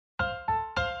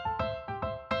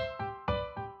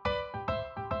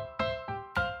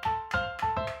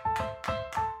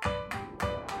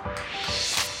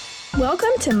Welcome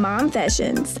to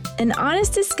Momfessions, an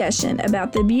honest discussion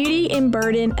about the beauty and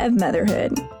burden of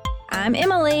motherhood. I'm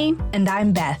Emily. And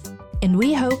I'm Beth. And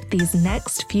we hope these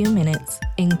next few minutes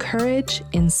encourage,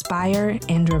 inspire,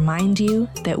 and remind you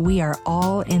that we are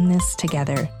all in this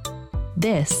together.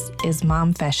 This is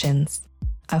Momfessions,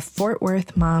 a Fort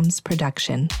Worth Moms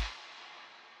production.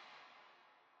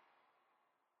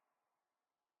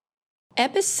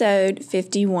 Episode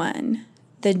 51,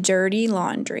 The Dirty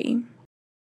Laundry.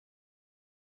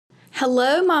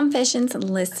 Hello, Momfessions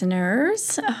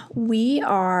listeners. We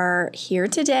are here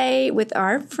today with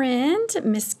our friend,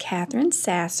 Miss Catherine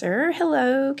Sasser.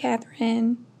 Hello,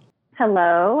 Catherine.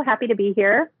 Hello. Happy to be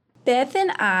here. Beth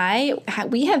and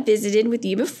we have visited with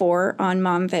you before on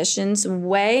Momfessions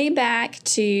way back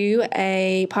to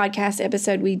a podcast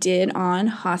episode we did on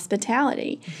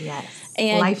hospitality. Yes.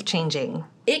 And life-changing.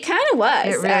 It kind of was,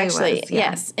 it really actually. Was, yeah.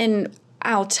 Yes. And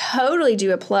I'll totally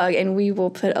do a plug, and we will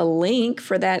put a link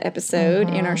for that episode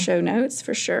in our show notes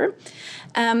for sure.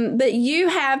 But you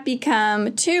have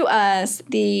become, to us,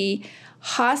 the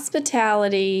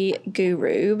hospitality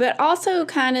guru, but also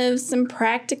kind of some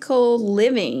practical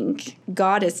living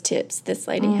goddess tips this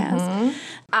lady has.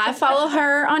 I follow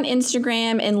her on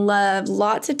Instagram and love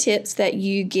lots of tips that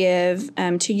you give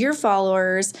to your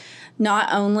followers,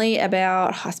 not only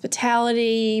about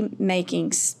hospitality,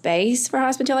 making space for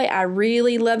hospitality. I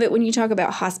really love it when you talk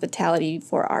about hospitality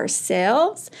for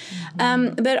ourselves,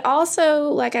 but also,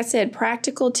 like I said,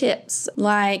 practical tips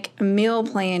like meal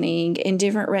planning and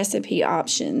different recipe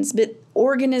options, but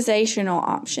organizational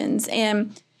options.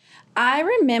 And I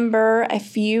remember a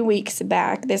few weeks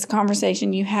back, this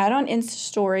conversation you had on Insta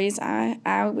Stories.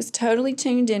 I was totally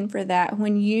tuned in for that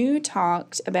when you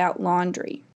talked about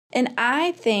laundry. And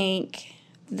I think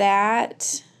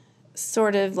that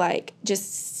sort of like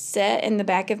just set in the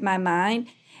back of my mind.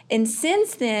 And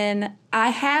since then,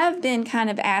 I have been kind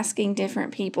of asking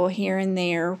different people here and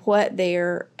there what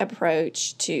their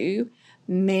approach to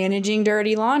managing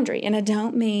dirty laundry. And I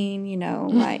don't mean,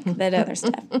 like that other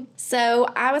stuff. So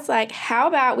I was like, how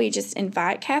about we just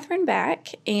invite Catherine back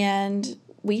and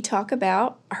we talk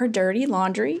about her dirty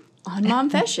laundry on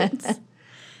Momfessions.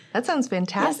 That sounds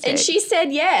fantastic. Yes, and she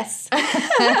said yes.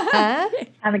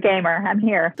 I'm a gamer. I'm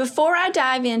here. Before I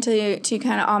dive into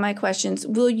kind of all my questions,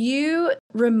 will you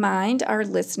remind our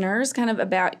listeners kind of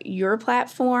about your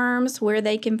platforms, where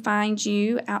they can find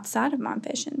you outside of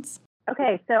Momfessions?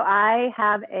 Okay, so I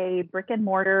have a brick and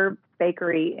mortar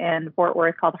bakery in Fort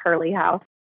Worth called Hurley House.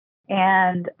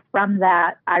 And from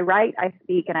that, I write, I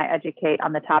speak, and I educate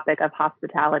on the topic of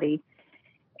hospitality.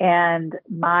 And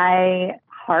my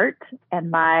heart and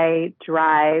my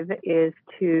drive is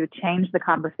to change the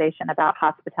conversation about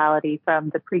hospitality from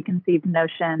the preconceived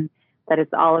notion that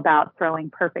it's all about throwing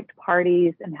perfect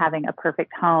parties and having a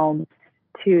perfect home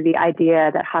to the idea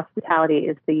that hospitality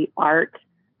is the art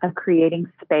of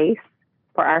creating space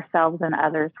for ourselves and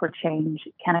others where change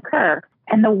can occur.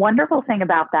 And the wonderful thing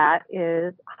about that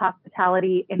is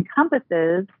hospitality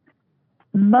encompasses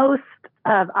most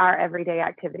of our everyday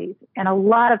activities and a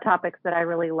lot of topics that I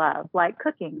really love, like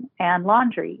cooking and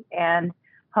laundry and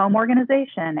home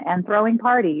organization and throwing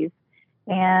parties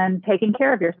and taking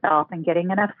care of yourself and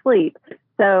getting enough sleep.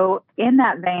 So in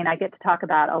that vein, I get to talk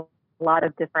about a lot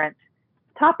of different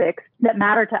topics that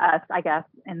matter to us, I guess,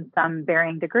 in some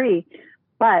varying degree.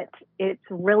 But it's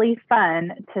really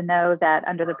fun to know that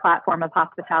under the platform of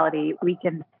hospitality, we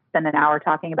can spend an hour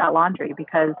talking about laundry,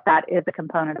 because that is a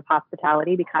component of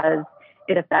hospitality, because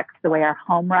it affects the way our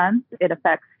home runs. It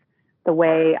affects the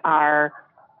way our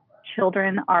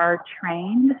children are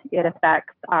trained. It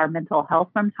affects our mental health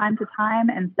from time to time.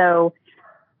 And so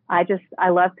I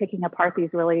love picking apart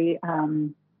these really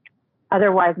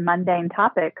otherwise mundane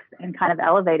topics and kind of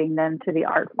elevating them to the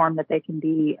art form that they can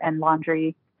be. And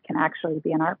laundry can actually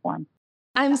be an art form.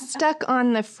 I'm stuck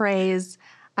on the phrase,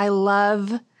 I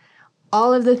love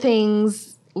all of the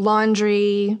things,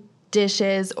 laundry,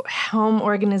 dishes, home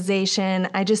organization.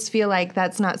 I just feel like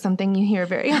that's not something you hear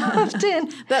very often.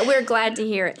 But we're glad to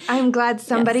hear it. I'm glad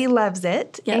somebody loves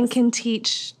it Yes. and can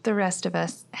teach the rest of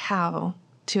us how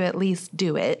to at least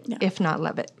do it, if not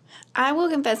love it. I will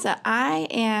confess that I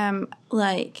am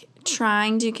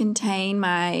trying to contain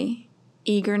my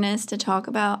eagerness to talk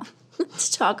about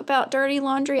dirty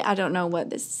laundry. I don't know what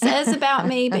this says about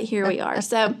me, but here we are.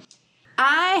 So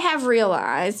I have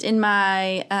realized in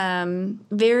my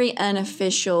very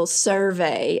unofficial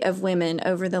survey of women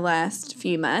over the last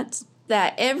few months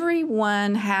that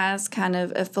everyone has kind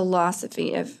of a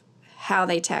philosophy of how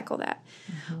they tackle that.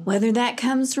 Whether that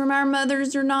comes from our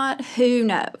mothers or not, who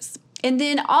knows? And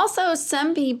then also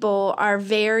some people are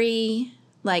very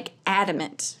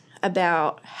adamant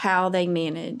about how they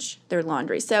manage their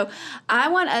laundry. So I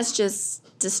want us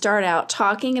just to start out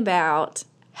talking about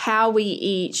how we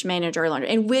each manage our laundry.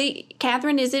 And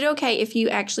Catherine, is it okay if you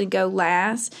actually go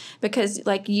last? Because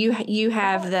like you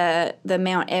have the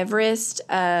Mount Everest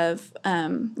of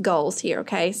goals here,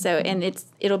 okay? So and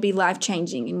it'll be life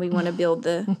changing, and we want to build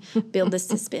the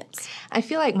suspense. I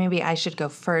feel like maybe I should go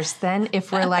first then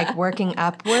if we're like working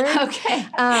upward. Okay.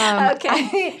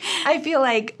 Okay. I feel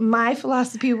like my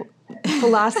philosophy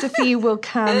will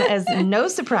come as no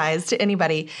surprise to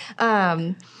anybody.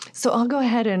 So I'll go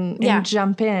ahead and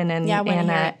jump in and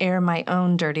air my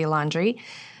own dirty laundry,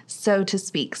 so to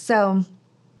speak. So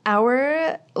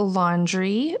our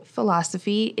laundry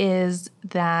philosophy is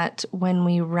that when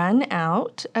we run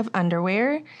out of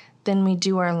underwear, then we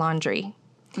do our laundry.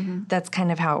 Mm-hmm. That's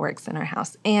kind of how it works in our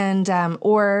house. And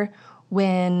or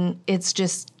when it's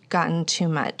just gotten too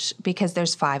much, because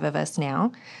there's 5 of us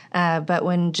now. But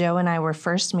when Joe and I were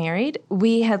first married,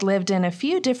 we had lived in a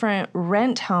few different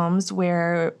rent homes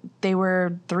where they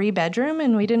were 3-bedroom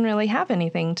and we didn't really have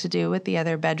anything to do with the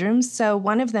other bedrooms. So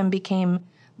one of them became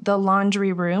the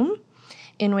laundry room,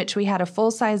 in which we had a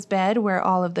full-size bed where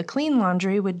all of the clean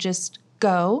laundry would just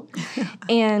go,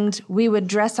 and we would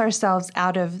dress ourselves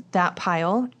out of that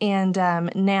pile. And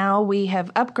now we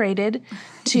have upgraded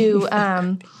to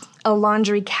a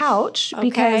laundry couch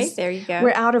because there you go.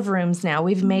 We're out of rooms now.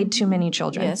 We've made too many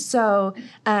children. Yes. So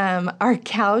our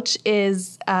couch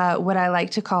is what I like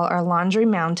to call our laundry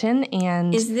mountain.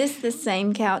 And is this the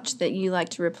same couch that you like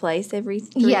to replace every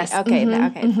 3? Yes. Okay.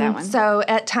 Mm-hmm, That one. So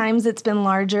at times it's been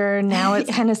larger. Now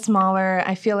it's kind of smaller.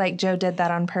 I feel like Joe did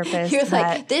that on purpose. You're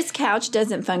like, this couch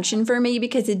doesn't function for me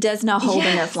because it does not hold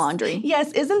enough laundry.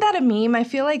 Yes. Isn't that a meme? I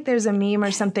feel like there's a meme or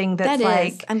something that's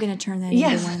like. I'm going to turn that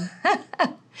into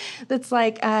one. That's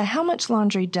like, how much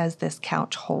laundry does this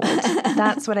couch hold?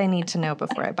 That's what I need to know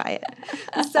before I buy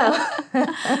it. So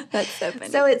that's so funny.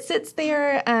 So it sits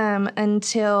there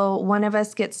until one of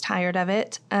us gets tired of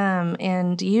it,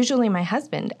 and usually my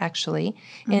husband, actually,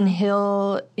 and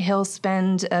he'll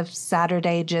spend a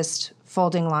Saturday just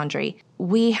folding laundry.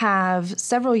 We have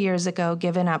several years ago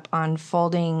given up on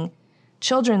folding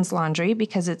children's laundry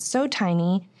because it's so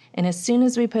tiny. And as soon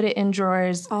as we put it in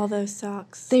drawers, all those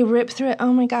socks, they rip through it.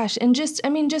 Oh my gosh. And just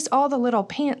all the little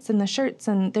pants and the shirts,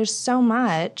 and there's so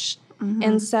much. Mm-hmm.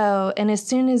 And as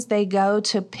soon as they go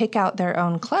to pick out their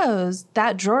own clothes,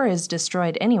 that drawer is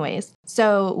destroyed anyways.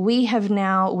 So we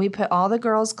put all the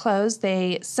girls' clothes.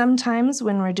 Sometimes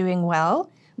when we're doing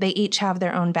well, they each have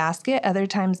their own basket. Other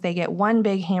times they get one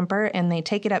big hamper and they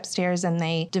take it upstairs and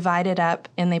they divide it up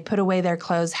and they put away their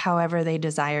clothes however they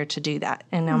desire to do that.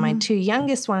 And now my 2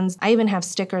 youngest ones, I even have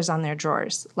stickers on their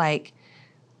drawers, like,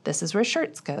 this is where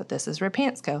shirts go, this is where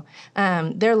pants go.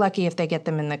 They're lucky if they get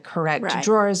them in the correct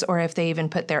drawers, or if they even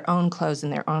put their own clothes in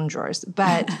their own drawers.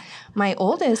 But my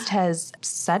oldest has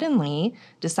suddenly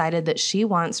decided that she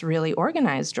wants really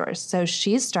organized drawers. So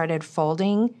she's started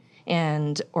folding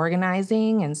and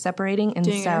organizing and separating, and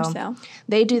doing so it herself.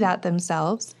 They do that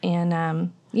themselves.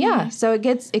 And so it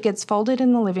gets folded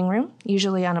in the living room,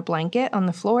 usually on a blanket on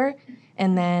the floor,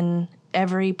 and then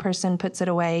every person puts it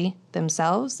away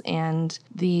themselves, and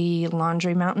the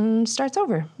laundry mountain starts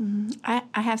over. Mm-hmm.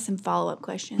 I have some follow-up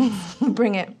questions.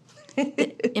 Bring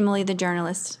it. Emily, the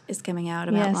journalist, is coming out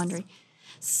about laundry.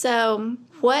 So,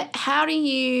 how do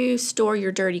you store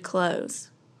your dirty clothes?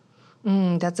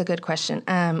 That's a good question.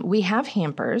 We have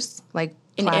hampers, like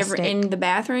plastic. In the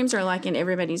bathrooms, or like in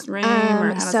everybody's room, or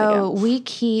how does it go? We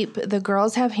keep, the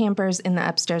girls have hampers in the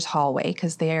upstairs hallway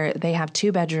because they have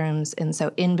 2 bedrooms, and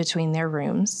so in between their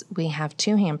rooms we have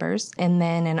 2 hampers, and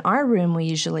then in our room we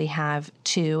usually have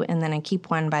 2, and then I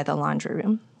keep one by the laundry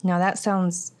room. Now that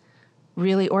sounds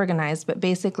really organized, but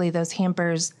basically those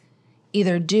hampers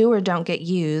either do or don't get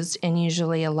used, and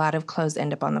usually a lot of clothes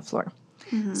end up on the floor.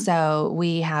 Mm-hmm. So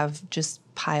we have just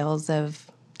piles of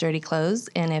dirty clothes,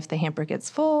 and if the hamper gets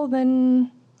full,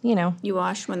 then, you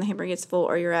wash when the hamper gets full,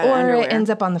 or you're out of underwear. Or it ends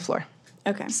up on the floor.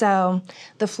 Okay. So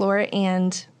the floor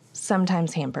and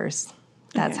sometimes hampers.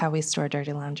 That's how we store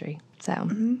dirty laundry. So.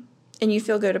 Mm-hmm. And you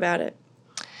feel good about it?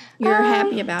 You're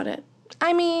happy about it?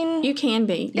 I mean, you can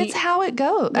be. It's how it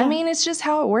goes. Yeah. I mean, it's just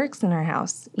how it works in our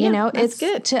house. That's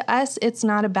good. To us, it's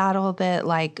not a battle that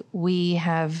we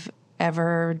have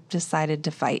ever decided to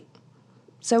fight.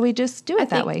 So we just do it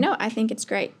that way. No, I think it's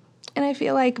great. And I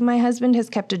feel like my husband has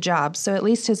kept a job, so at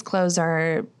least his clothes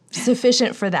are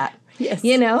sufficient for that. Yes.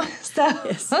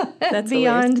 So that's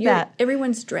beyond that.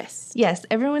 Everyone's dressed. Yes,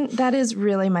 everyone. That is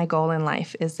really my goal in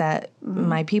life, is that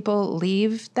my people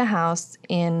leave the house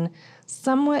in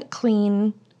somewhat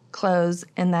clean clothes,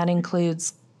 and that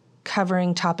includes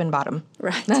covering top and bottom.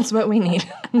 Right. That's what we need.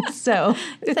 So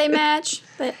They match,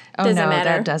 but oh doesn't no, matter.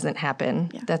 that doesn't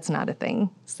happen. Yeah. That's not a thing.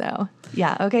 So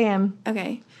yeah. Okay, Em.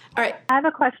 Okay. All right. I have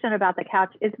a question about the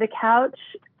couch. Is the couch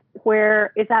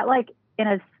is that like in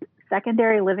a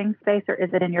secondary living space, or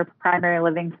is it in your primary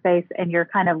living space and you're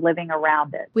kind of living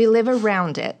around it? We live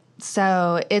around it.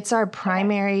 So it's our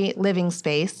primary living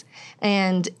space.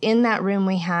 And in that room,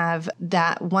 we have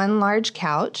that one large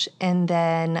couch and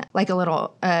then like a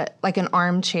little, like an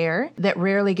armchair that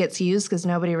rarely gets used because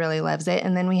nobody really loves it.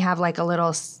 And then we have like a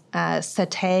little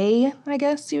settee, I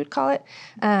guess you would call it,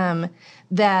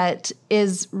 that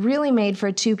is really made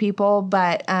for two people.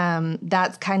 But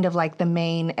that's kind of like the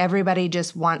main, everybody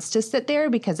just wants to sit there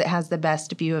because it has the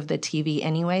best view of the TV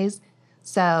anyways.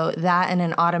 So that and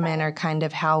an ottoman are kind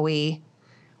of how we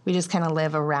just kind of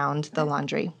live around the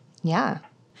laundry. Yeah.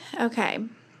 Okay.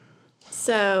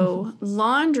 So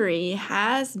laundry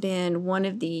has been one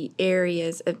of the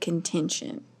areas of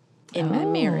contention in my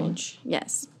marriage.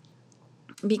 Yes.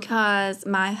 Because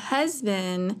my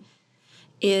husband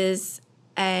is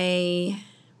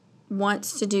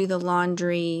wants to do the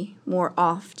laundry more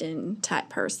often type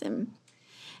person.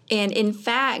 And in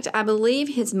fact, I believe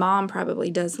his mom probably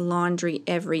does laundry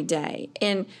every day.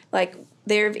 And like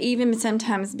there have even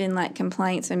sometimes been like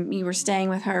complaints when you were staying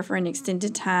with her for an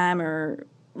extended time, or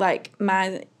like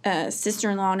my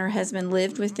sister-in-law and her husband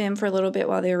lived with them for a little bit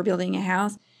while they were building a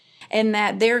house, and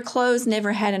that their clothes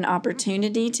never had an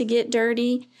opportunity to get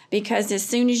dirty because as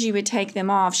soon as you would take them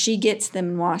off, she gets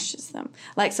them and washes them.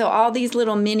 Like, so all these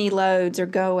little mini loads are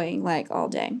going like all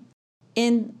day.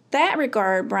 In that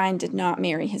regard, Brian did not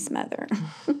marry his mother.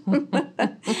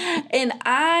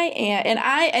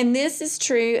 and this is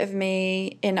true of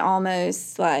me in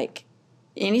almost like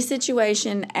any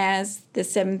situation, as the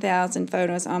 7,000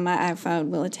 photos on my iPhone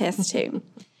will attest to,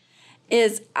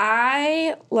 is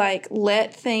I like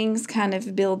let things kind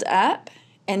of build up,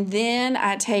 and then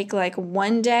I take like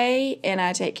one day and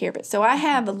I take care of it. So I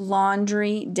have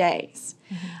laundry days.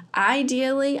 Mm-hmm.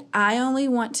 Ideally, I only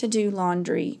want to do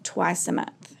laundry twice a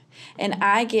month. And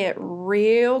I get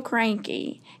real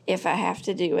cranky if I have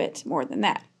to do it more than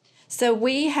that. So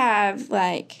we have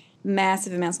like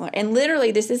massive amounts of laundry. And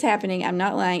literally this is happening, I'm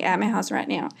not lying, at my house right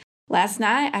now. Last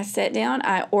night I sat down,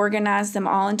 I organized them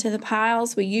all into the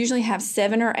piles. We usually have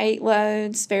 7 or 8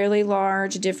 loads, fairly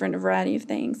large, different variety of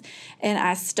things. And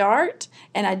I start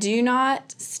and I do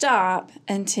not stop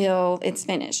until it's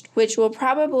finished, which will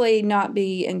probably not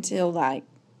be until like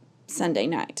Sunday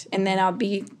night. And then I'll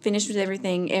be finished with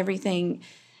everything. Everything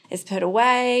is put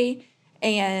away.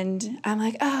 And I'm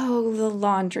like, oh, the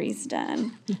laundry's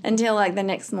done. Until like the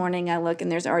next morning I look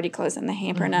and there's already clothes in the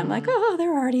hamper. Mm-hmm. And I'm like, oh,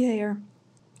 they're already there.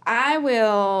 I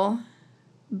will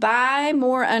buy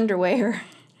more underwear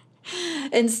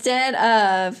instead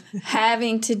of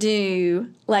having to do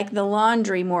like the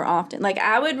laundry more often. Like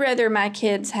I would rather my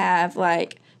kids have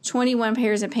like 21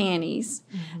 pairs of panties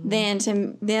than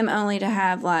to them only to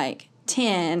have like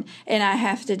 10 and I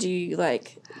have to do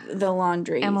like the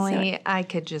laundry. Emily, so. I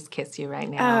could just kiss you right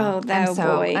now. Oh,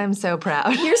 boy. I'm so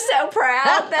proud. You're so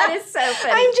proud. That is so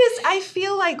funny. I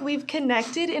feel like we've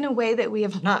connected in a way that we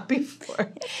have not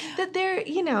before. That they're,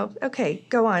 okay,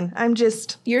 go on.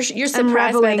 You're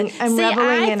surprised by that.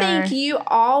 I think you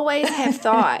always have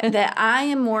thought that I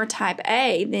am more type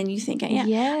A than you think I am.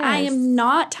 Yes. I am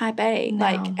not type A,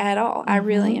 like at all. Mm-hmm. I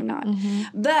really am not.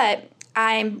 Mm-hmm. But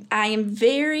I am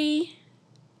very...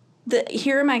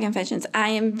 here are my confessions. I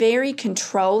am very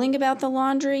controlling about the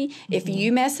laundry. Mm-hmm. If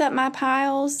you mess up my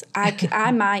piles,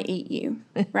 I might eat you,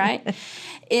 right?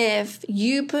 If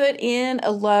you put in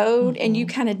a load and you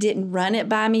kind of didn't run it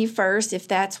by me first, if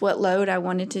that's what load I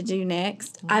wanted to do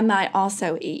next, I might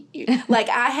also eat you. Like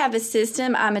I have a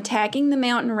system. I'm attacking the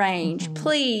mountain range.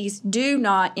 Please do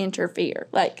not interfere.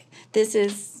 Like this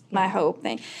is my whole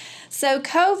thing. So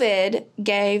COVID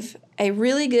gave a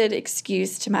really good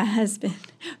excuse to my husband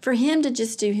for him to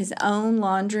just do his own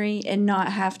laundry and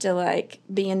not have to like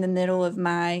be in the middle of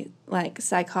my like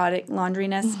psychotic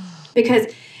laundriness,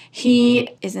 because he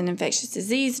is an infectious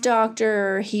disease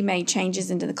doctor. He made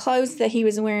changes into the clothes that he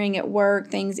was wearing at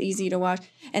work, things easy to wash.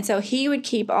 And so he would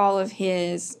keep all of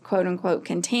his quote unquote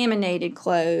contaminated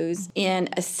clothes in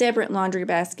a separate laundry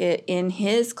basket in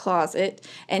his closet,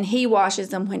 and he washes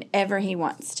them whenever he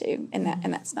wants to. And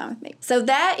that's fine with me. So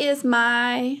that is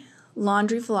my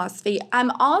laundry philosophy.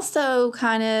 I'm also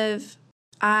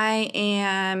I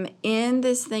am in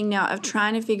this thing now of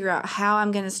trying to figure out how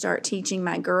I'm going to start teaching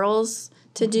my girls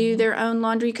to do their own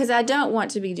laundry, because I don't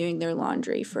want to be doing their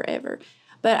laundry forever.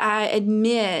 But I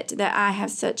admit that I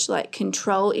have such like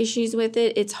control issues with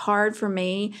it. It's hard for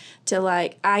me to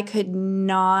like, I could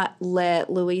not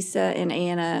let Louisa and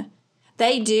Anna,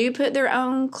 they do put their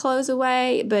own clothes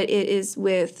away, but it is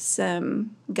with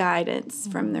some guidance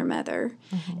from their mother.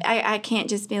 I can't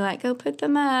just be like, go put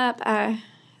them up.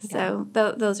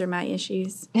 Those are my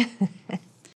issues.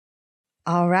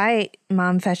 All right,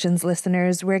 Mom Fashions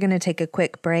listeners, we're going to take a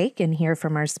quick break and hear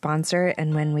from our sponsor.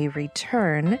 And when we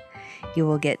return, you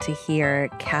will get to hear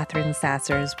Catherine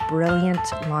Sasser's brilliant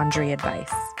laundry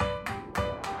advice.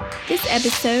 This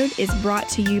episode is brought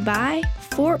to you by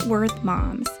Fort Worth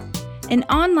Moms, an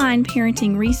online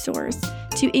parenting resource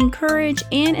to encourage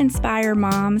and inspire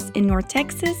moms in North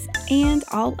Texas and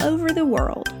all over the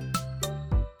world.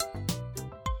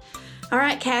 All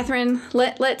right, Catherine,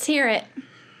 let's hear it.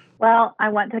 Well, I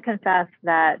want to confess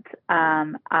that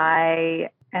I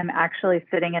am actually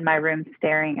sitting in my room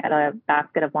staring at a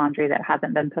basket of laundry that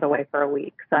hasn't been put away for a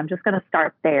week. So I'm just going to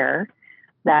start there,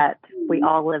 that we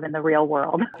all live in the real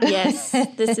world. Yes,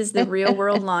 this is the real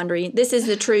world laundry. This is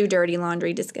the true dirty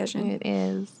laundry discussion. It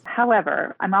is.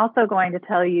 However, I'm also going to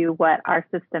tell you what our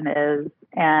system is.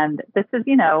 And this is,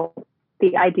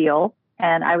 the ideal.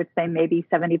 And I would say maybe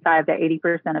 75 to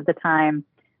 80% of the time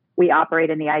we operate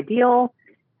in the ideal.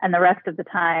 And the rest of the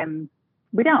time,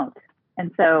 we don't.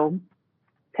 And so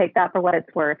take that for what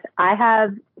it's worth. I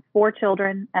have 4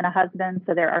 children and a husband,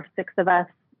 so there are 6 of us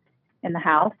in the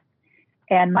house.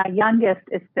 And my youngest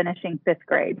is finishing 5th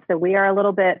grade. So we are a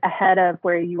little bit ahead of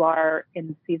where you are in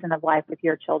the season of life with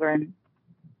your children.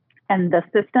 And the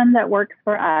system that works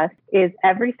for us is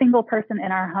every single person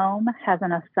in our home has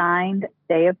an assigned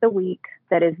day of the week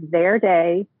that is their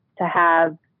day to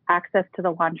have access to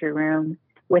the laundry room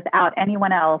without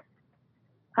anyone else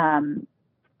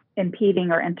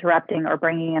impeding or interrupting or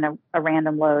bringing in a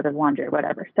random load of laundry or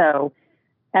whatever. So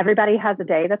everybody has a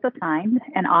day that's assigned.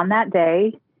 And on that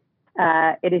day,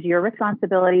 it is your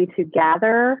responsibility to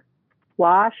gather,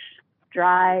 wash,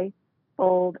 dry,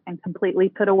 fold, and completely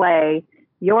put away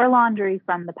your laundry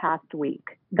from the past week.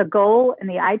 The goal and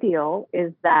the ideal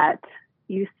is that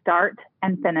you start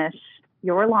and finish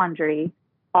your laundry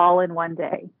all in one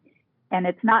day. And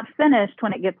it's not finished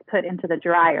when it gets put into the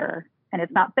dryer. And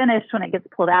it's not finished when it gets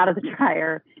pulled out of the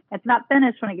dryer. It's not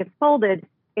finished when it gets folded.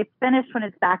 It's finished when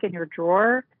it's back in your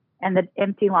drawer and the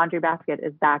empty laundry basket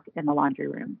is back in the laundry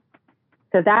room.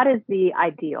 So that is the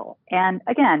ideal. And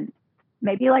again,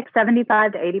 maybe like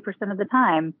 75 to 80% of the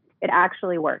time, it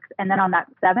actually works. And then on that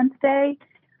 7th day,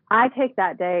 I take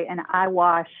that day and I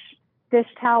wash dish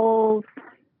towels,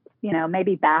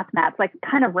 maybe bath mats, like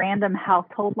kind of random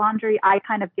household laundry. I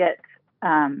kind of get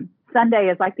Sunday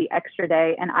is like the extra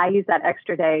day, and I use that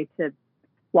extra day to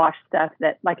wash stuff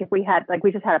that, like, if we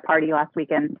just had a party last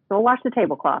weekend, so we'll wash the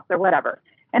tablecloths or whatever.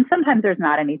 And sometimes there's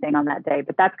not anything on that day,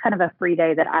 but that's kind of a free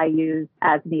day that I use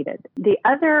as needed. The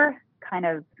other kind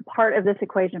of part of this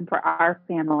equation for our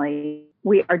family,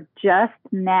 we are just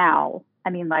now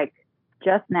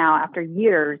after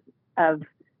years of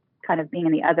kind of being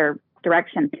in the other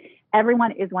direction,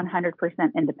 everyone is 100%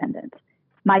 independent.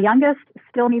 My youngest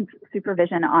still needs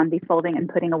supervision on the folding and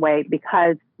putting away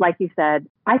because, like you said,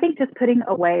 I think just putting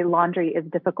away laundry is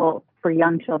difficult for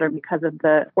young children because of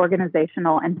the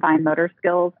organizational and fine motor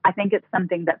skills. I think it's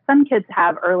something that some kids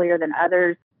have earlier than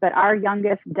others, but our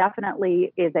youngest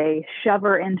definitely is a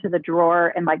shover into the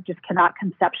drawer and just cannot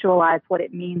conceptualize what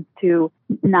it means to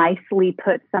nicely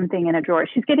put something in a drawer.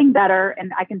 She's getting better,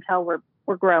 and I can tell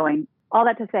we're growing. All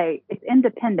that to say, it's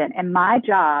independent, and my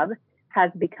job has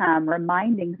become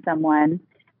reminding someone,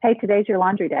 hey, today's your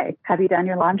laundry day. Have you done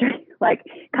your laundry?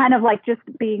 Kind of like just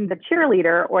being the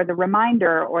cheerleader or the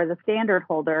reminder or the standard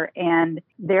holder. And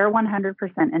they're 100%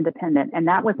 independent. And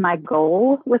that was my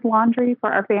goal with laundry for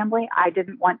our family. I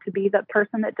didn't want to be the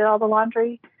person that did all the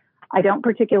laundry. I don't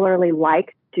particularly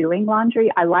like doing laundry.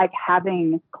 I like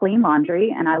having clean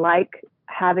laundry, and I like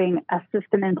having a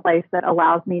system in place that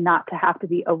allows me not to have to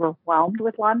be overwhelmed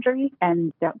with laundry.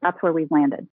 And that's where we've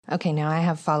landed. Okay, now I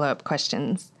have follow-up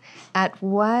questions. At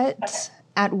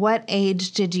what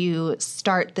age did you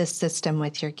start this system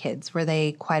with your kids? Were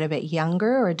they quite a bit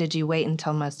younger, or did you wait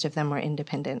until most of them were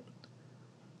independent?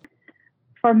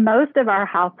 For most of our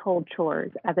household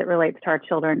chores, as it relates to our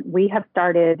children, we have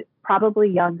started probably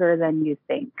younger than you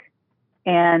think.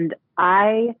 And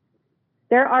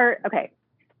there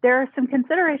are some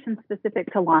considerations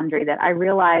specific to laundry that I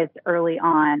realized early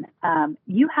on.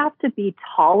 You have to be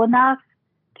tall enough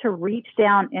to reach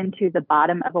down into the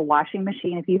bottom of a washing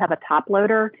machine if you have a top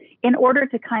loader in order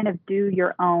to kind of do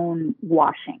your own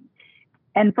washing.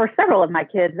 And for several of my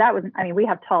kids, we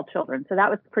have tall children, so that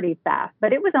was pretty fast.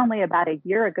 But it was only about a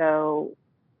year ago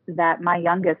that my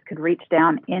youngest could reach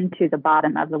down into the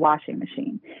bottom of the washing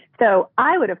machine. So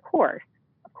I would, of course,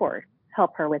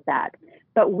 help her with that.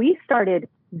 But we started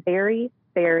very,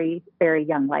 very, very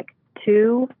young, like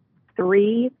 2,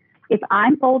 3. If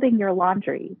I'm folding your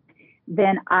laundry,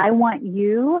 then I want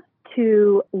you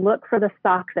to look for the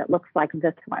sock that looks like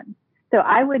this one. So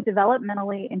I would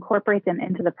developmentally incorporate them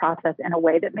into the process in a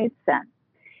way that made sense.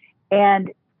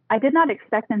 And I did not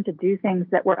expect them to do things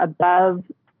that were above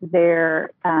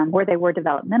their where they were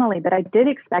developmentally, but I did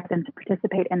expect them to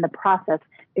participate in the process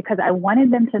because I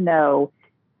wanted them to know,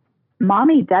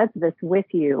 Mommy does this with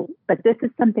you, but this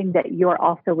is something that you're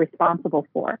also responsible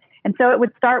for. And so it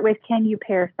would start with, can you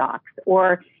pair socks?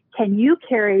 Or can you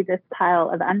carry this pile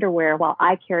of underwear while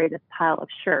I carry this pile of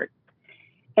shirts?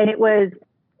 And it was,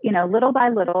 little by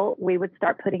little, we would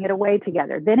start putting it away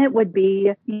together. Then it would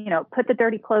be, put the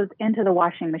dirty clothes into the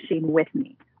washing machine with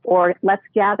me, or let's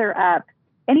gather up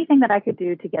anything that I could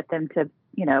do to get them to,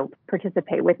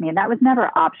 participate with me. And that was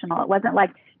never optional. It wasn't like,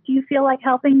 do you feel like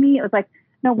helping me? It was like,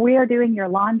 no, we are doing your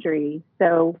laundry.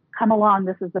 So come along.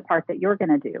 This is the part that you're going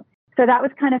to do. So that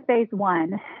was kind of phase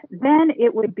one. Then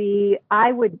it would be,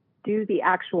 I would do the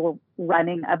actual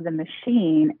running of the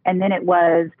machine. And then it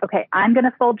was, okay, I'm going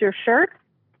to fold your shirts.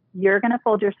 You're going to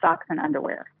fold your socks and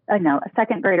underwear. I know a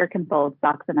second grader can fold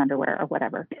socks and underwear or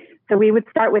whatever. So we would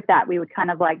start with that. We would kind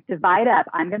of like divide up.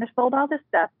 I'm going to fold all this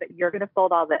stuff, but you're going to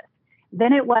fold all this.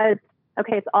 Then it was,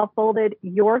 okay, it's all folded.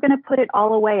 You're going to put it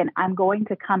all away and I'm going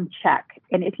to come check.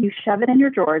 And if you shove it in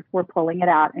your drawers, we're pulling it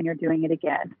out and you're doing it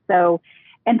again. So,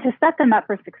 and to set them up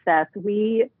for success,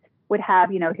 we would have,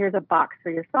 here's a box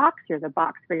for your socks. Here's a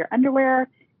box for your underwear.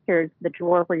 Here's the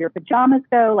drawer where your pajamas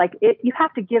go. Like you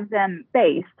have to give them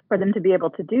space for them to be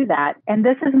able to do that. And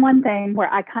this is one thing where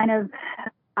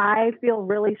I feel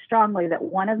really strongly that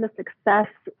one of the success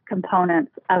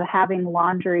components of having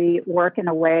laundry work in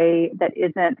a way that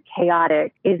isn't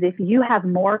chaotic is if you have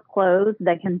more clothes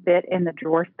that can fit in the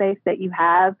drawer space that you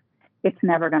have, it's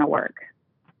never going to work.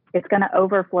 It's going to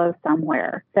overflow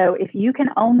somewhere. So if you can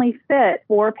only fit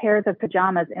 4 pairs of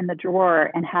pajamas in the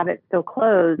drawer and have it still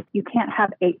closed, you can't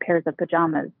have 8 pairs of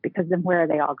pajamas because then where are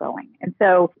they all going? And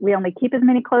so we only keep as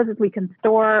many clothes as we can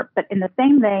store. But in the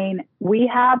same vein, we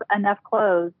have enough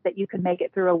clothes that you can make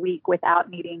it through a week without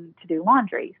needing to do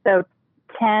laundry. So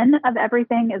 10 of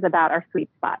everything is about our sweet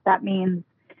spot. That means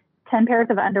 10 pairs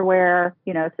of underwear,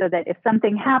 so that if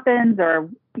something happens or,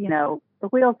 the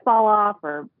wheels fall off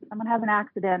or someone has an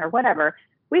accident or whatever,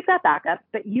 we've got backup,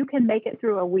 but you can make it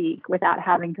through a week without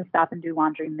having to stop and do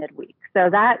laundry midweek. So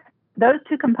those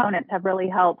 2 components have really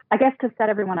helped, I guess, to set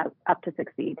everyone up to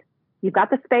succeed. You've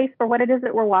got the space for what it is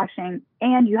that we're washing,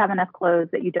 and you have enough clothes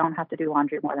that you don't have to do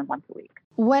laundry more than once a week.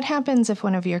 What happens if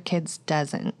one of your kids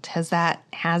doesn't? Has that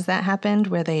happened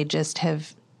where they just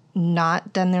have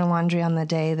not done their laundry on the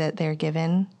day that they're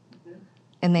given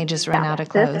and they just run out of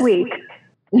clothes? This week,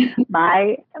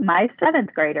 my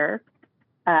 7th grader,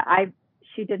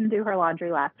 she didn't do her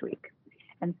laundry last week.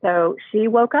 And so she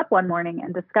woke up one morning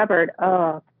and discovered,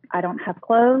 oh, I don't have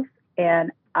clothes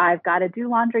and I've got to do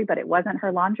laundry, but it wasn't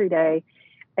her laundry day.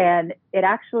 And it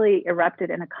actually erupted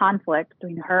in a conflict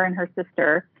between her and her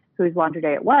sister, whose laundry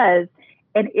day it was.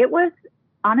 And it was,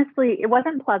 honestly, it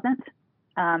wasn't pleasant.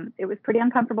 It was pretty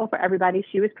uncomfortable for everybody.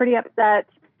 She was pretty upset.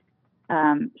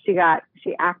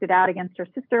 She acted out against her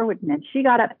sister, and then she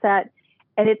got upset.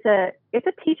 And it's a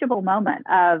teachable moment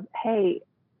of, hey,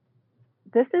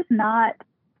 this is not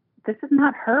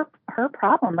her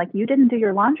problem. Like, you didn't do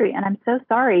your laundry and I'm so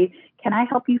sorry. Can I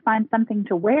help you find something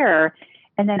to wear?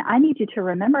 And then I need you to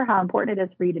remember how important it is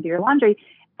for you to do your laundry.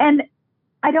 And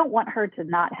I don't want her to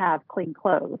not have clean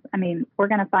clothes. I mean, we're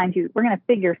going to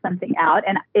figure something out.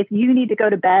 And if you need to go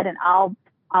to bed, and I'll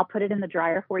put it in the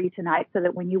dryer for you tonight so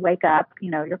that when you wake up,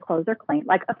 your clothes are clean.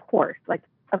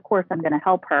 Of course I'm going to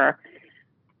help her.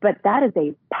 But that is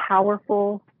a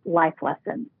powerful life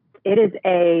lesson. It is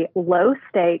a low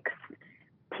stakes,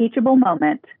 teachable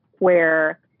moment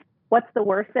where what's the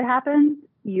worst that happens?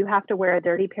 You have to wear a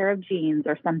dirty pair of jeans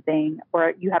or something,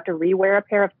 or you have to rewear a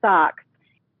pair of socks.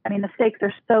 I mean, the stakes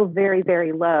are so very,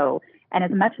 very low. And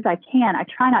as much as I can, I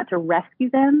try not to rescue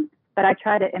them, but I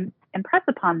try to impress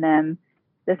upon them,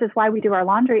 this is why we do our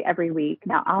laundry every week.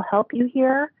 Now, I'll help you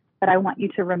here, but I want you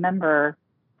to remember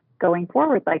going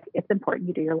forward, it's important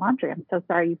you do your laundry. I'm so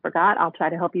sorry you forgot. I'll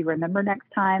try to help you remember next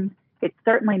time. It's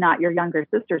certainly not your younger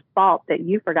sister's fault that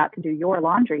you forgot to do your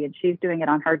laundry and she's doing it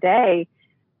on her day.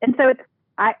 And so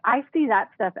I see that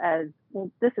stuff as,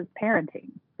 well, this is parenting.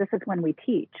 This is when we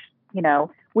teach.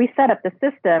 We set up the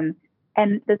system,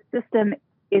 and the system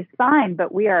is fine,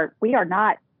 but we are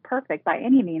not perfect by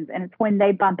any means. And it's when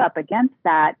they bump up against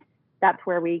that that's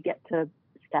where we get to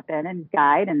step in and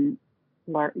guide and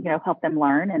learn, help them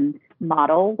learn and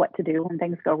model what to do when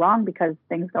things go wrong, because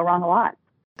things go wrong a lot.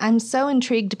 I'm so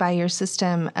intrigued by your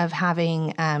system of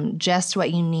having just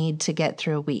what you need to get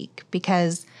through a week,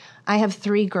 because I have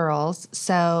 3 girls.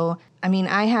 So,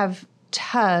 I have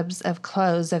tubs of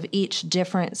clothes of each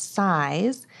different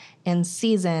size and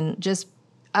season just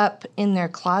up in their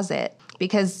closet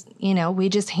because, we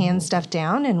just hand stuff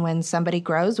down. And when somebody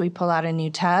grows, we pull out a new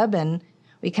tub and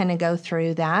we kind of go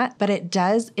through that. But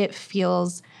it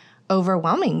feels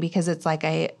overwhelming because it's like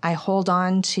I hold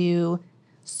on to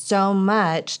so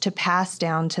much to pass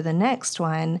down to the next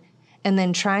one, and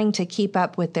then trying to keep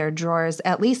up with their drawers,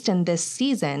 at least in this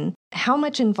season. How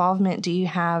much involvement do you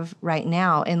have right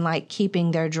now in like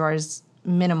keeping their drawers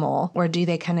minimal, or do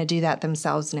they kind of do that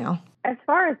themselves now? As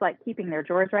far as like keeping their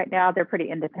drawers right now, they're pretty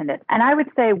independent. And I would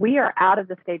say we are out of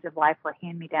the stage of life where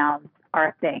hand-me-downs are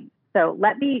a thing. So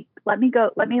let me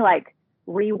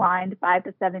rewind 5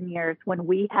 to 7 years when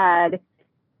we had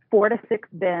 4 to 6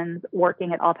 bins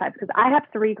working at all times. Because I have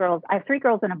 3 girls. I have 3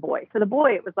 girls and a boy. So the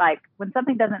boy, it was like, when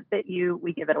something doesn't fit you,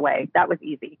 we give it away. That was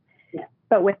easy. Yeah.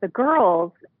 But with the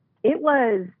girls, it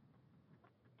was,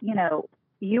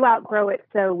 you outgrow it,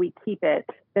 so we keep it.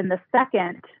 Then the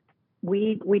second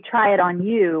we try it on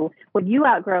you, when you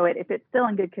outgrow it, if it's still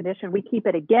in good condition, we keep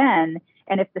it again.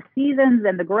 And if the seasons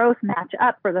and the growth match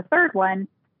up for the third one,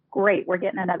 great, we're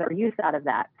getting another use out of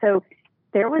that. So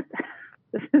there was,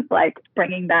 this is like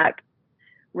bringing back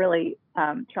really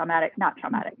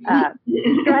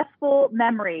stressful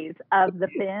memories of the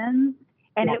bins.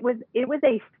 And it was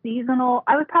a seasonal,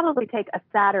 I would probably take a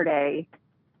Saturday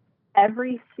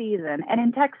every season. And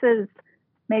in Texas,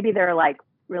 maybe there are like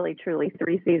really truly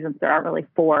 3 seasons. There aren't really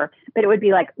 4, but it would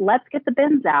be like, let's get the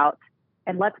bins out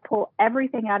and let's pull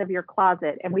everything out of your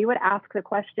closet. And we would ask the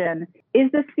question,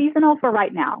 is this seasonal for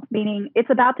right now? Meaning it's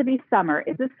about to be summer.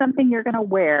 Is this something you're going to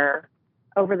wear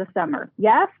over the summer?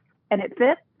 Yes. And it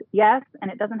fits. Yes.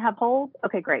 And it doesn't have holes.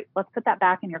 Okay, great. Let's put that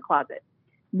back in your closet.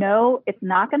 No, it's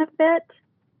not going to fit.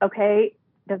 Okay.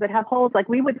 Does it have holes? Like,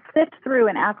 we would sift through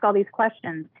and ask all these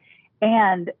questions.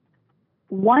 And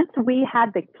once we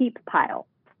had the keep pile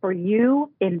for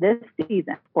you in this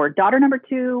season, for daughter number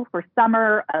 2, for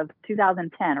summer of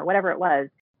 2010 or whatever it was,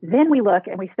 then we look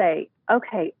and we say,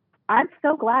 okay, I'm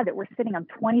so glad that we're sitting on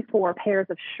 24 pairs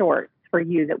of shorts for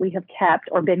you that we have kept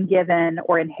or been given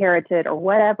or inherited or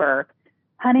whatever.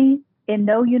 Honey, in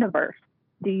no universe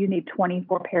do you need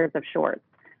 24 pairs of shorts.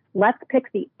 Let's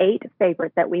pick the 8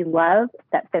 favorites that we love,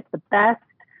 that fit the best,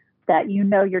 that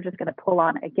you're just going to pull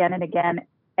on again and again.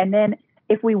 And then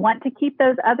if we want to keep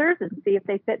those others and see if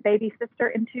they fit baby sister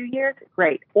in 2 years,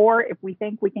 great. Or if we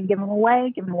think we can give them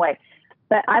away, give them away.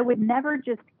 But I would never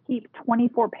just keep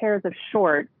 24 pairs of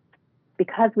shorts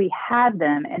because we had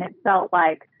them and it felt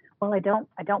like, well, I don't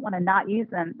want to not use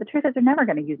them. The truth is, they're never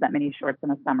going to use that many shorts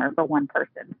in a summer for one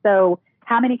person. So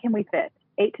how many can we fit?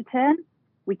 8 to 10?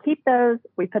 We keep those,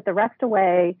 we put the rest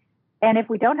away. And if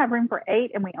we don't have room for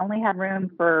 8 and we only had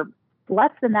room for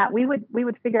less than that, we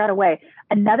would figure out a way.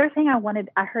 Another thing I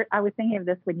was thinking of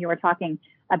this when you were talking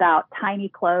about tiny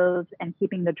clothes and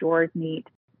keeping the drawers neat.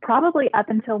 Probably up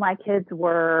until my kids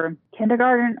were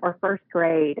kindergarten or first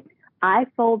grade, I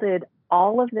folded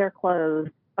all of their clothes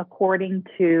according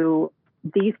to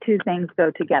these 2 things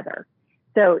go together.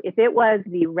 So if it was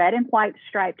the red and white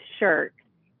striped shirt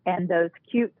and those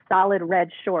cute solid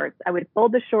red shorts, I would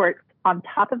fold the shorts on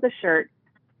top of the shirt,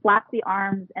 flap the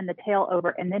arms and the tail over,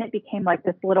 and then it became like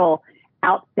this little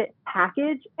outfit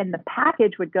package, and the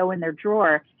package would go in their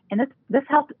drawer. And this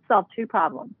helped solve 2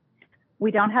 problems. We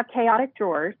don't have chaotic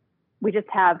drawers. We just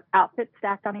have outfits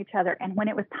stacked on each other. And when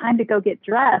it was time to go get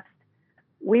dressed,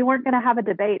 we weren't going to have a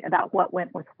debate about what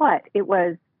went with what.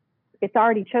 It's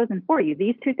already chosen for you.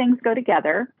 These 2 things go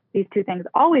together. These 2 things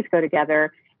always go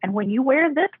together. And when you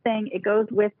wear this thing, it goes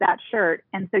with that shirt.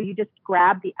 And so you just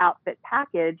grab the outfit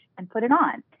package and put it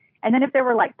on. And then if there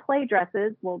were like play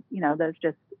dresses, well, those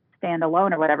just stand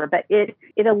alone or whatever. But it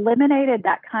eliminated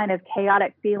that kind of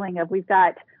chaotic feeling of, we've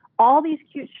got all these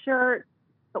cute shirts,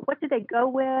 but what do they go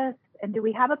with? And do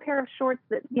we have a pair of shorts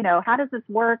that, how does this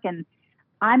work? And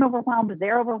I'm overwhelmed,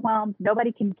 they're overwhelmed,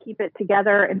 nobody can keep it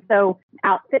together. And so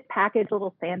outfit package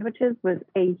little sandwiches was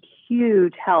a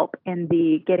huge help in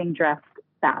the getting dressed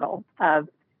battle of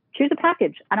choose a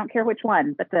package. I don't care which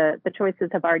one, but the choices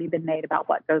have already been made about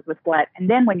what goes with what. And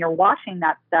then when you're washing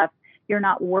that stuff, you're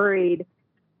not worried,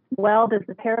 well, does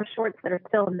the pair of shorts that are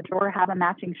still in the drawer have a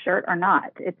matching shirt or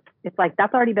not? It's like,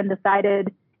 that's already been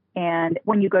decided. And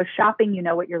when you go shopping, you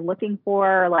know what you're looking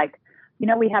for. Like,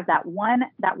 we have that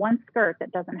one skirt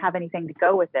that doesn't have anything to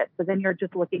go with it. So then you're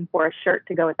just looking for a shirt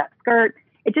to go with that skirt.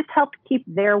 It just helps keep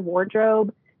their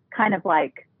wardrobe kind of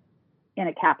like in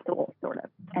a capsule, sort of,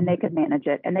 and they could manage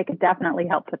it, and they could definitely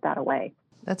help put that away.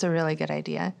 That's a really good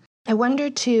idea. I wonder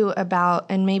too about,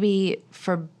 and maybe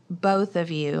for both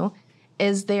of you,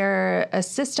 is there a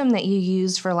system that you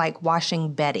use for like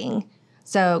washing bedding?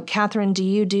 So Catherine, do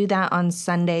you do that on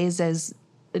Sundays?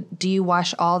 Do you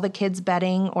wash all the kids'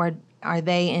 bedding, or are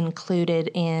they included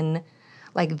in,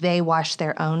 like, they wash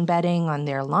their own bedding on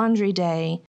their laundry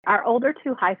day? Our older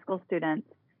 2 high school students,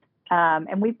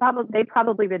 and they've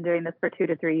probably been doing this for 2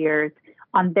 to 3 years,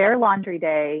 on their laundry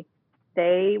day,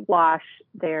 they wash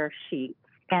their sheets.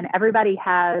 And everybody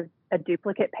has a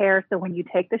duplicate pair. So when you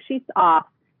take the sheets off,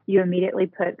 you immediately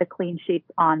put the clean sheets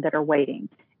on that are waiting.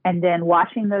 And then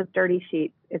washing those dirty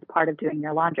sheets is part of doing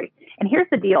your laundry. And here's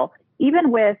the deal.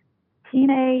 Even with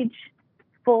teenage,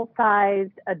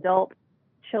 full-sized adult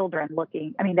children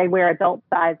they wear adult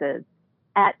sizes.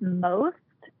 At most,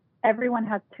 everyone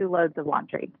has 2 loads of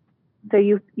laundry. So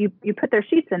you put their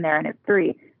sheets in there and it's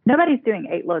 3. Nobody's doing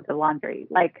 8 loads of laundry.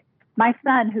 Like my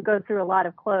son, who goes through a lot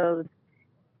of clothes,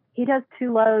 he does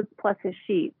 2 loads plus his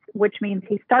sheets, which means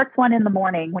he starts one in the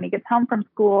morning. When he gets home from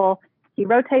school, he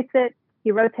rotates it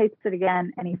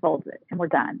again, and he folds it, and we're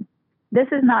done. This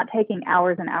is not taking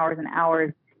hours and hours and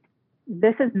hours.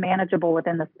 This is manageable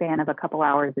within the span of a couple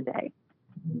hours a day.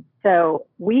 So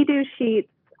we do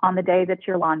sheets on the day that's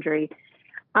your laundry.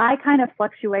 I kind of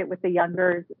fluctuate with the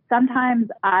youngers. Sometimes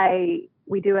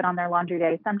we do it on their laundry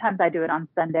day. Sometimes I do it on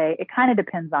Sunday. It kind of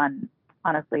depends on,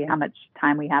 honestly, how much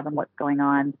time we have and what's going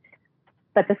on.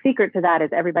 But the secret to that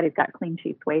is everybody's got clean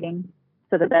sheets waiting,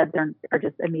 so the beds are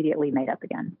just immediately made up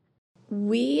again.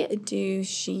 We do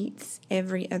sheets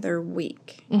every other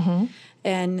week. Mm-hmm.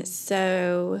 And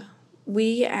so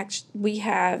we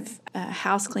have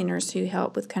house cleaners who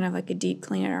help with kind of like a deep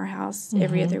clean in our house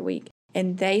every other week.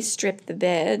 And they strip the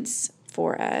beds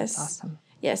for us. Awesome.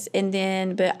 Yes. And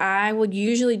then, but I will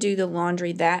usually do the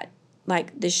laundry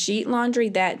the sheet laundry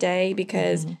that day,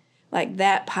 because like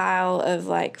that pile of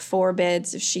like 4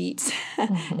 beds of sheets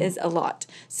is a lot.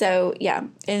 So yeah.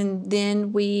 And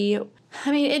then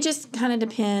it just kind of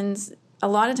depends. A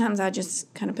lot of times I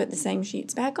just kind of put the same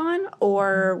sheets back on,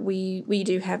 or we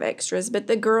do have extras. But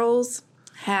the girls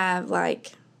have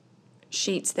like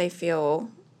sheets they feel,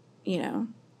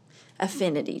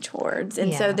 affinity towards.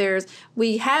 And so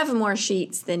we have more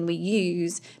sheets than we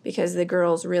use because the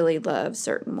girls really love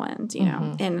certain ones,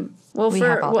 And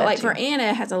for Anna,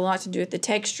 it has a lot to do with the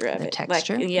texture of it.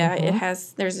 Texture.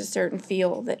 Like, there's a certain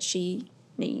feel that she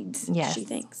needs, she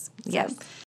thinks. So. Yes.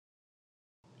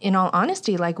 In all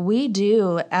honesty, like we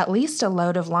do at least a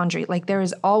load of laundry. Like there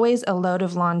is always a load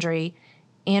of laundry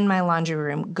in my laundry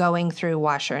room going through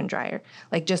washer and dryer,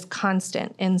 like just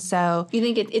constant. And so you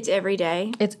think it's every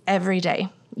day? It's every day.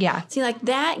 Yeah. See, like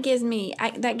that gives me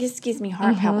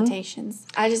heart palpitations.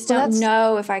 I just don't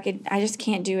know if I could. I just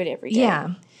can't do it every day.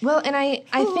 Yeah. Well, and I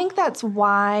think that's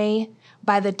why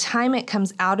by the time it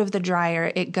comes out of the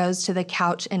dryer, it goes to the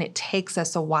couch, and it takes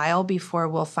us a while before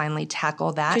we'll finally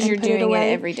tackle that. Because you're doing it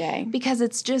every day. Because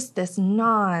it's just this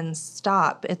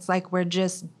nonstop. It's like it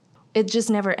just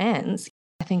never ends.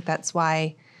 I think that's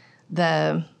why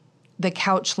the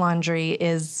couch laundry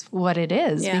is what it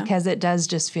is, because it does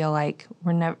just feel like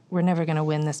we're never going to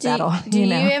win this battle. Do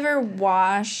you ever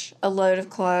wash a load of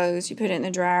clothes, you put it in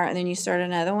the dryer, and then you start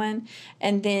another one,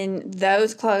 and then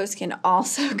those clothes can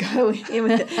also go in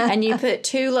with it, and you put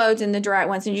 2 loads in the dryer at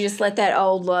once, and you just let that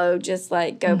old load just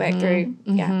like go back through?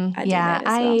 Yeah, I do that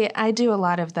as well. I do a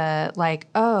lot of the like,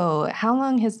 how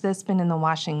long has this been in the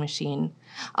washing machine?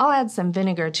 I'll add some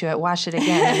vinegar to it, wash it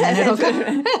again, and then it'll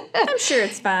go. I'm sure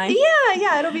it's fine.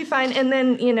 Yeah, it'll be fine. And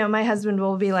then, my husband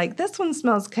will be like, this one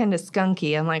smells kind of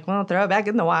skunky. I'm like, well, throw it back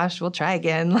in the wash. We'll try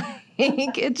again.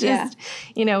 Like, it just,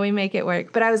 we make it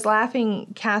work. But I was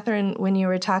laughing, Catherine, when you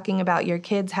were talking about your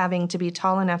kids having to be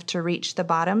tall enough to reach the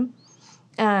bottom.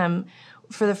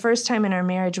 For the first time in our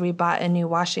marriage, we bought a new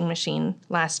washing machine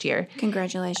last year.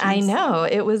 Congratulations. I know.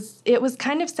 It was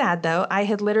kind of sad, though. I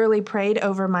had literally prayed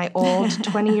over my old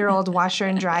 20-year-old washer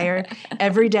and dryer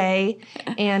every day,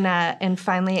 and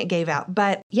finally it gave out.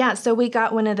 But, yeah, so we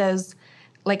got one of those,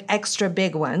 like, extra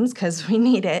big ones because we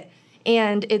need it.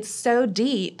 And it's so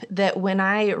deep that when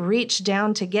I reach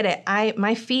down to get it,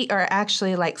 my feet are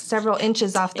actually like several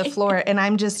inches off the floor, and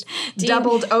I'm just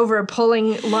doubled over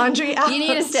pulling laundry out. You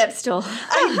need a step stool.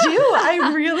 I do.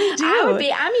 I really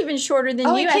do. I'm even shorter than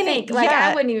you, I think. Like,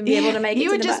 I wouldn't even be able to make it.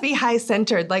 You would just be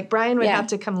high-centered. Like, Brian would have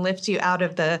to come lift you out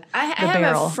of the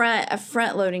barrel. I have a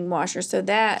front-loading washer, so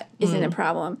that isn't a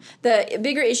problem. The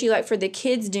bigger issue, like, for the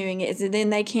kids doing it is that then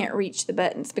they can't reach the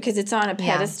buttons because it's on a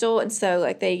pedestal, and so,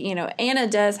 like, they, Anna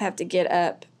does have to get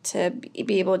up to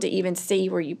be able to even see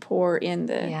where you pour in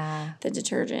the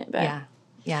detergent. But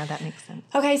yeah, that makes sense.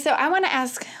 Okay, so I want to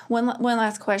ask one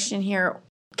last question here.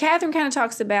 Catherine kind of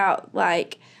talks about,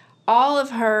 like, all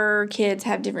of her kids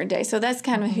have different days, so that's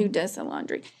kind of who does the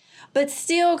laundry. But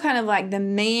still kind of like the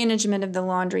management of the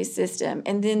laundry system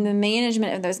and then the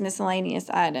management of those miscellaneous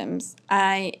items,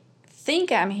 I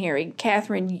think I'm hearing,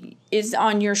 Catherine, is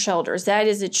on your shoulders. That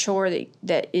is a chore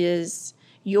that is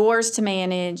yours to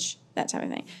manage, that type of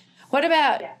thing. What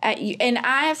about at you? And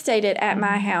I have stated at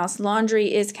my house,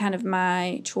 laundry is kind of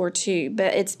my chore too,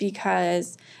 but it's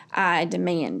because I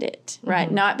demand it,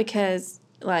 right? Not because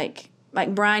like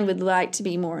Brian would like to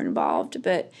be more involved,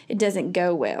 but it doesn't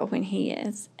go well when he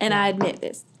is. And I admit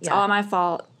this. It's all my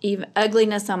fault, even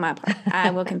ugliness on my part. I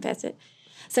will confess it.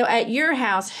 So at your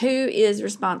house, who is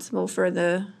responsible for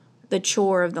the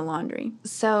chore of the laundry?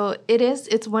 So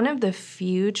it's one of the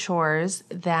few chores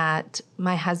that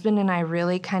my husband and I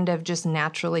really kind of just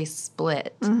naturally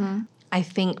split. I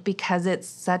think because it's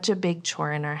such a big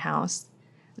chore in our house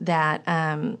that,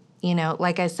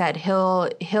 like I said,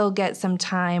 he'll get some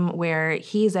time where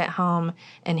he's at home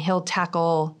and he'll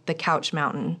tackle the couch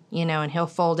mountain, and he'll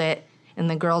fold it and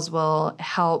the girls will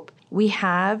help. We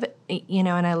have, and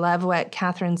I love what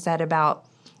Catherine said about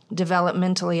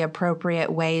developmentally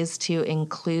appropriate ways to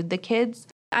include the kids.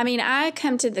 I mean, I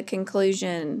come to the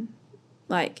conclusion,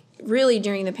 like, really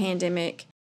during the pandemic,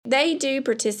 they do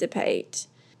participate.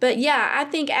 But yeah, I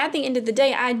think at the end of the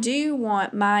day, I do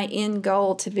want my end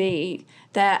goal to be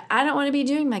that I don't want to be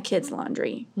doing my kids'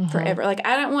 laundry forever. Like,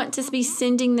 I don't want to be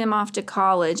sending them off to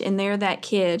college and they're that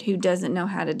kid who doesn't know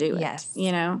how to do it. Yes.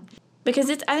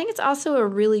 Because I think it's also a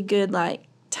really good, like,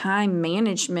 time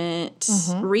management,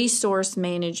 resource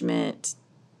management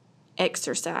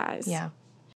exercise. Yeah.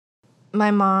 My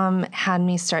mom had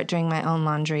me start doing my own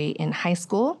laundry in high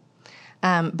school,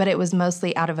 but it was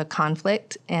mostly out of a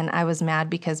conflict, and I was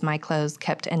mad because my clothes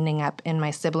kept ending up in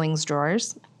my siblings'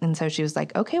 drawers. And so she was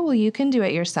like, okay, well, you can do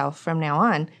it yourself from now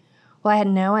on. Well, I had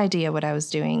no idea what I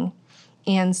was doing.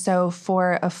 And so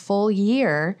for a full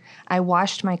year, I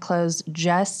washed my clothes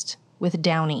just with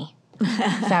Downy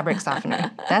fabric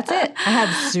softener. That's it. I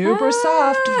had super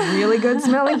soft, really good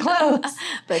smelling clothes.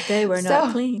 But they were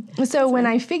not clean. So when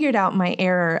I figured out my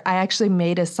error, I actually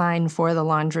made a sign for the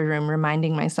laundry room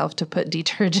reminding myself to put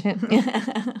detergent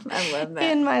I love that.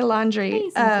 in my laundry.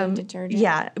 Detergent.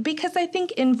 Yeah, because I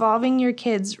think involving your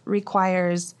kids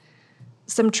requires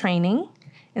some training.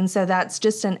 And so that's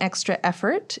just an extra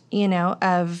effort,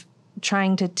 of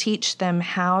trying to teach them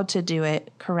how to do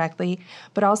it correctly,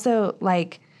 but also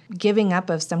like giving up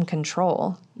of some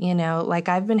control, like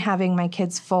I've been having my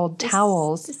kids fold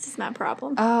towels. This is my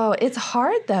problem. Oh, it's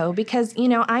hard though, because,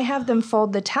 I have them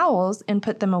fold the towels and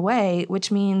put them away, which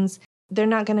means they're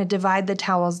not going to divide the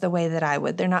towels the way that I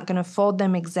would. They're not going to fold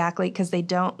them exactly because they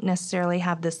don't necessarily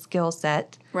have the skill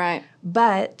set. Right.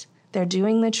 But they're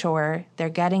doing the chore, they're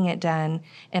getting it done,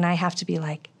 and I have to be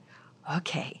like,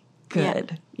 okay,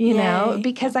 good.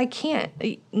 Because I can't,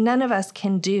 none of us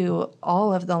can do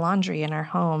all of the laundry in our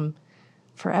home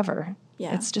forever.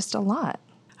 Yeah. It's just a lot.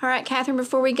 All right, Catherine,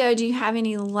 before we go, do you have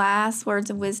any last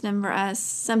words of wisdom for us?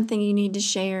 Something you need to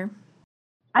share?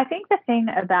 I think the thing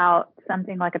about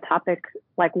something like a topic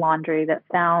like laundry that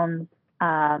sounds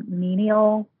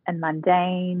menial and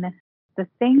mundane, the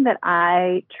thing that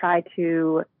I try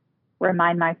to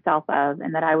remind myself of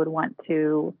and that I would want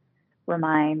to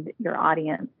remind your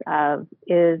audience of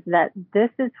is that this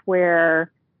is where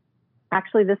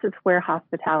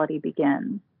hospitality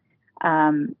begins.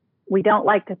 We don't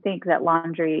like to think that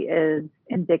laundry is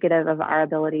indicative of our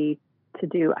ability to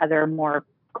do other more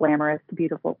glamorous,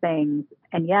 beautiful things.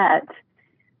 And yet,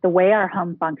 the way our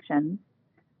home functions,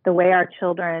 the way our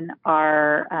children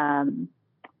are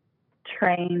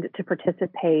trained to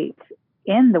participate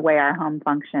in the way our home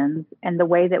functions, and the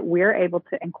way that we're able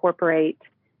to incorporate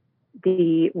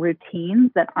the routines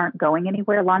that aren't going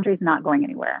anywhere. Laundry's not going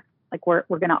anywhere. Like we're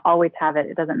going to always have it.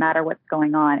 It doesn't matter what's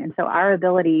going on. And so our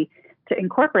ability to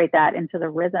incorporate that into the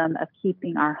rhythm of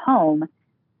keeping our home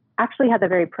actually has a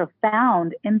very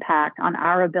profound impact on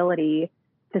our ability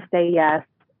to say yes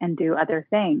and do other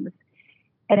things.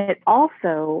 And it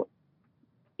also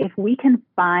if we can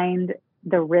find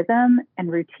the rhythm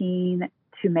and routine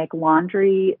to make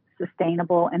laundry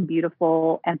sustainable and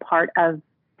beautiful and part of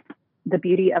the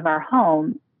beauty of our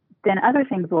home, then other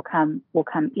things will come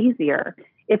easier.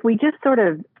 If we just sort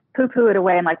of poo-poo it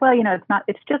away and like, well,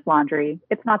 it's just laundry.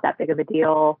 It's not that big of a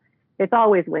deal. It's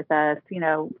always with us,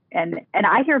 and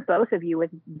I hear both of you with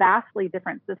vastly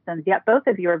different systems, yet both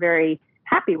of you are very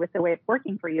happy with the way it's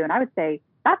working for you. And I would say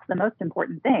that's the most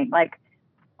important thing. Like,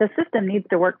 the system needs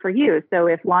to work for you. So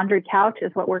if laundry couch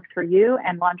is what works for you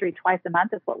and laundry twice a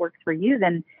month is what works for you,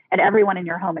 then, and everyone in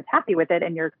your home is happy with it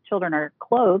and your children are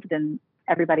clothed and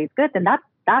everybody's good, then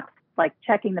that's like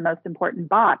checking the most important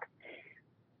box.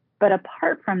 But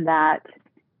apart from that,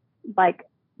 like,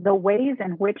 the ways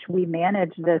in which we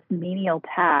manage this menial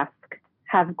task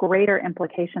have greater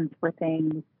implications for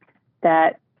things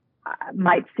that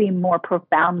might seem more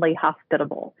profoundly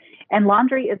hospitable. And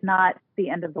laundry is not the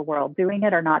end of the world. Doing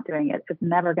it or not doing it is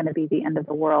never going to be the end of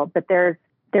the world. But there's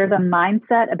a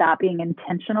mindset about being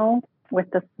intentional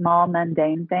with the small,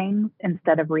 mundane things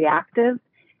instead of reactive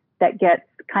that gets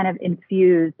kind of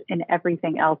infused in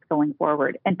everything else going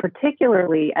forward. And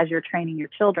particularly as you're training your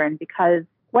children, because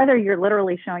whether you're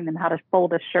literally showing them how to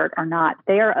fold a shirt or not,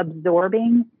 they are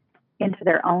absorbing into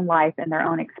their own life and their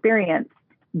own experience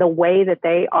the way that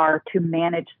they are to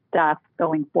manage stuff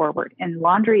going forward. And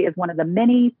laundry is one of the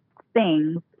many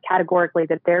things categorically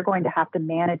that they're going to have to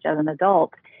manage as an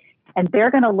adult. And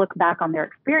they're going to look back on their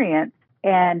experience,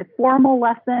 and formal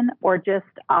lesson or just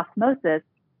osmosis,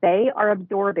 they are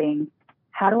absorbing,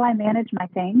 how do I manage my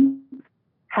things?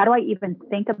 How do I even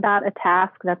think about a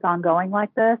task that's ongoing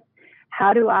like this?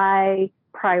 How do I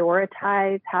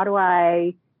prioritize? How do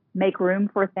I make room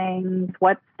for things?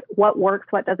 What works,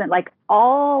 what doesn't? Like,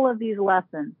 all of these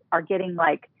lessons are getting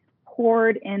like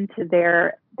poured into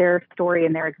their story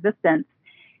and their existence.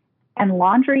 And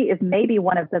laundry is maybe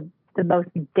one of the most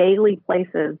daily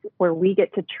places where we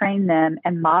get to train them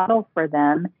and model for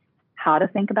them how to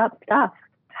think about stuff,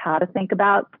 how to think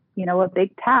about, a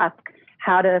big task,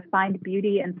 how to find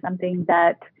beauty in something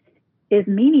that is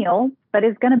menial, but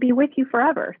is going to be with you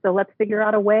forever. So let's figure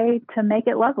out a way to make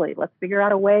it lovely. Let's figure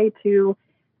out a way to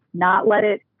not let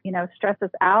it, stress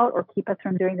us out or keep us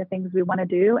from doing the things we want to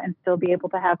do and still be able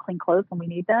to have clean clothes when we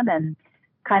need them. And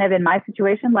kind of in my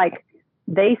situation, like,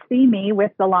 they see me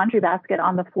with the laundry basket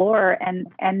on the floor and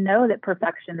know that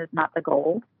perfection is not the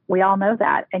goal. We all know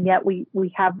that. And yet we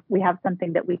have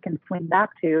something that we can swing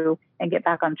back to and get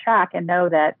back on track and know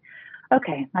that,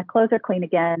 okay, my clothes are clean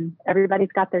again.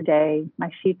 Everybody's got their day.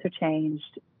 My sheets are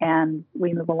changed, and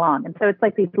we move along. And so it's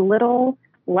like these little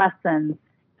lessons,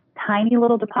 tiny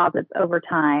little deposits over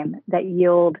time that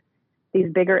yield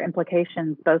these bigger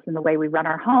implications, both in the way we run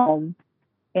our home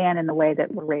and in the way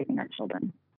that we're raising our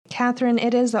children. Catherine,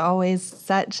 it is always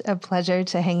such a pleasure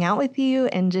to hang out with you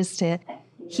and just to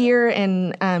hear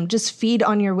and just feed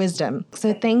on your wisdom.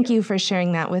 So thank you for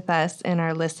sharing that with us and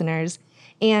our listeners.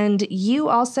 And you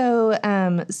also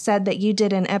said that you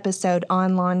did an episode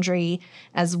on laundry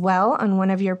as well on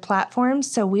one of your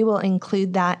platforms. So we will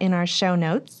include that in our show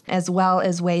notes, as well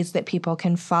as ways that people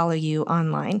can follow you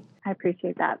online. I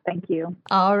appreciate that. Thank you.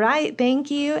 All right.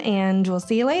 Thank you. And we'll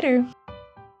see you later.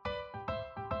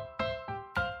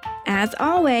 As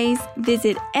always,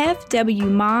 visit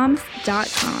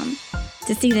fwmoms.com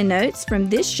to see the notes from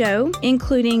this show,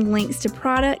 including links to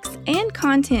products and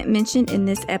content mentioned in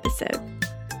this episode.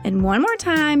 And one more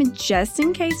time, just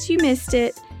in case you missed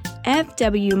it,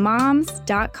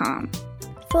 fwmoms.com.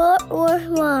 Fort Worth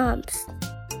Moms.